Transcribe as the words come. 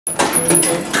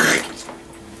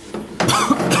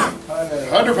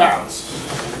100 pounds.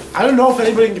 I don't know if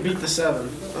anybody can beat the 7.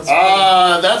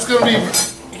 That's gonna be.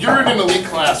 You're in an elite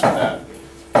class with that.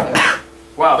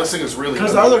 Wow, this thing is really.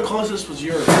 Because the other closest was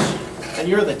yours, and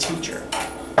you're the teacher.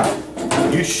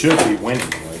 You should be winning,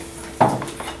 like.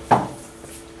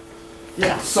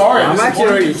 Yeah. Sorry, I'm actually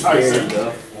already Tyson. scared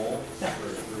though.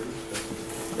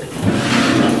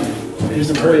 You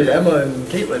disappointed Emma and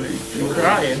Caitlin. You were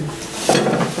crying.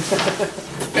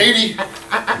 80.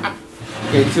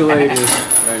 Okay, too late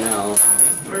right now.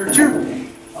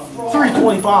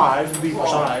 325 to be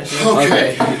precise.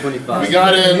 Okay. 325. We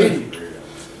got in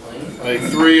like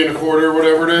 3 1/4,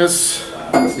 whatever it is.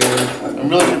 I'm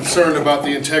really concerned about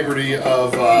the integrity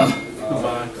of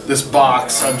this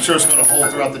box. I'm sure it's going to hold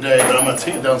throughout the day, but I'm going to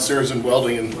take it downstairs in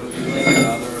welding and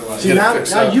See, get it now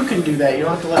fixed up. you can do that. You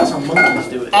don't have to let some monkeys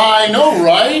do it. I know,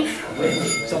 right?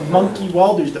 Some monkey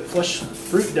welders that flush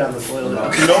fruit down the toilet.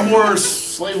 No more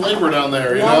slave labor down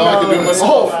there, you know? I can do it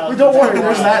myself. Oh, don't worry.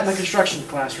 There's that in the construction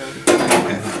classroom.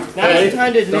 Hey,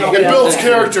 it builds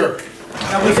character.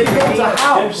 Now, we built a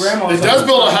house. It does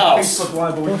build a house.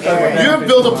 You have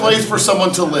built a place for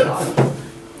someone to live.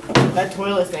 That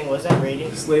toilet thing, was that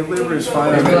rated? Slave labor is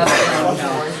fine.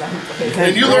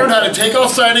 And you learned how to take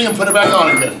off siding and put it back on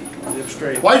again.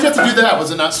 Why'd you have to do that?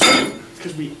 Was it not straight?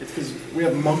 It's because we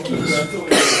have monkeys. So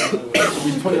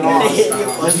we put it on.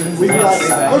 We'd be like,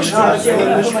 looks nice. And then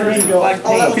this person go, oh,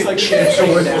 that looks like shit. So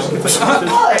we're down. Because,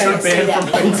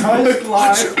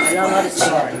 yeah, I'm not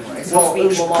sorry. Well, it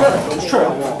was true.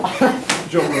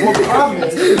 Well, the problem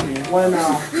is, when,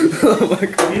 let's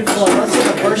say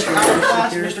the first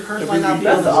class, Mr. Kurz might not be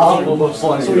able to do it.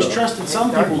 So he's trusted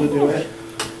some people to do it.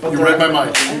 You read my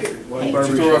mind. Did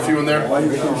you throw a few in there?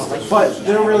 But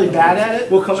they're really bad at it.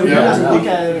 So he doesn't look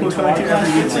at it until after class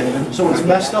gets it. So it's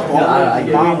messed up all the way at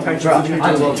the bottom.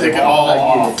 Take it all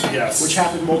off, yes. Which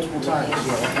happened multiple times.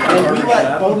 And we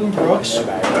let Bowden Brooks do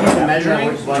the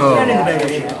measuring.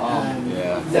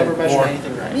 Never measured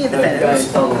anything right.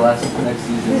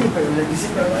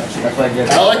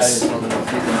 Alex?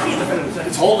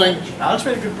 It's holding. Alex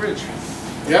made a good bridge.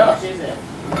 Yeah.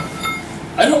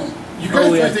 I don't. You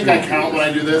guys really think I count when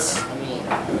I do this?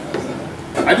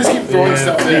 I just keep throwing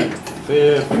stuff in.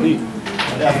 50.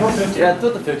 Yeah, 450. Yeah, throw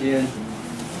the 50 in.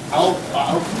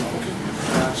 Okay.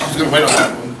 She's gonna wait on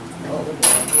that one.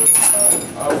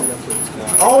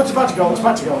 Oh, it's about to go. It's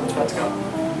about to go. It's about to go.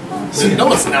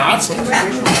 No, it's not.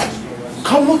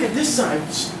 Come look at this side.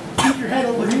 Just keep your head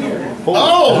over here.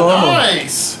 Oh,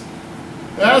 nice.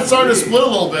 That's starting to split a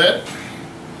little bit.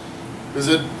 Is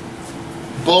it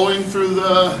blowing through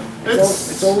the?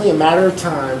 It's only a matter of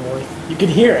time, boy. You can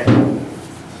hear it.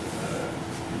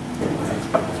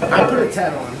 I put a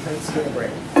 10 on. It's gonna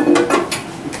break. I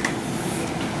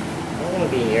want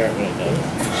to be here at me,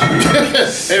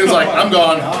 It was like, I'm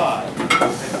gone.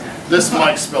 This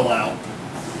might spill out.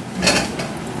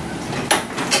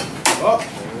 Oh,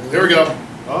 Here we go.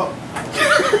 oh.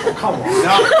 Come on.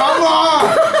 Now, come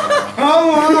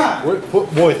on!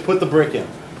 Boys, put the brick in.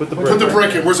 Put the brick Put the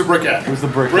brick in. Where's the brick at? Where's the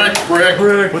brick? Brick.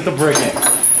 Put the brick in.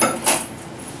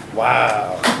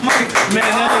 Wow. Man,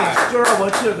 that thing's durable.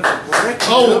 It's a brick.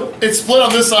 Oh, it's split on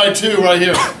this side too, right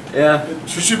here. Yeah. You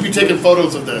should be taking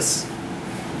photos of this.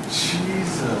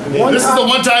 Jesus. This is the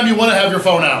one time you want to have your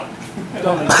phone out.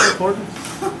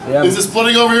 Yeah. Is it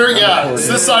splitting over here? Yeah.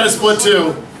 This side is split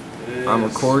too. I'm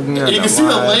recording. And you can see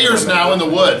the layers now in the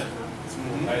wood.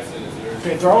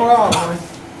 Okay, throw it on, boy.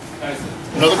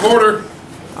 Another quarter.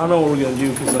 I don't know what we're gonna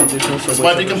do because like there's no. This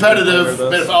might be competitive.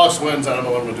 But if Alex wins, I don't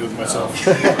know what I'm gonna do with myself.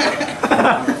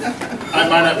 I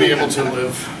might not be able to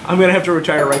live. I'm gonna have to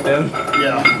retire right then.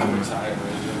 Yeah.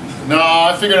 No,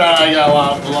 I figured out I got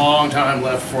a long time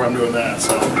left before I'm doing that.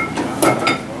 So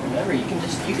Remember, you can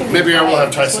maybe I will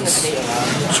have Tyson's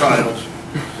child.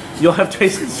 You'll have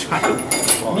Tyson's child.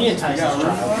 Me and Tyson's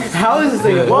child. How is this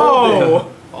thing?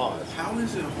 Whoa! How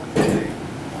is it?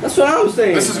 That's what I was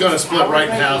saying. This is going to split right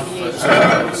in half.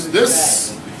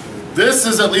 This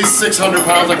is at least 600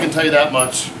 pounds. I can tell you that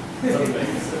much.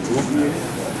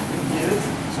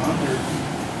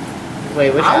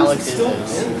 Wait, which Alex is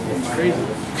this? It's crazy.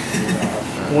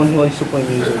 One who likes to play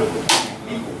music.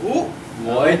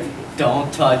 Boy,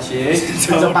 don't touch it. It's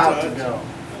about to go.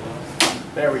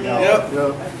 There we go. Yep.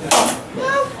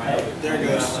 There it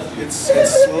goes. It's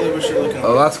slowly but surely coming.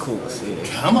 Oh, that's cool to see.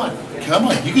 Come on.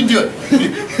 You can do it.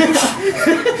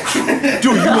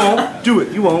 Do it, you won't. Do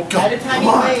it, you won't. Add a tiny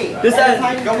weight. This Add a add,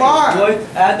 tiny come on. Boy,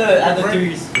 add the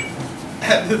threes.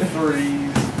 At the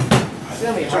threes. It's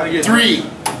gonna be hard. 3.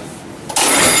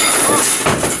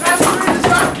 That does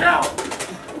not count.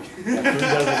 It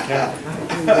doesn't count.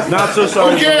 Not so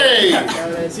sorry.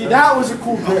 Okay, See, that was a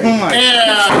cool grip.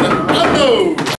 and unload.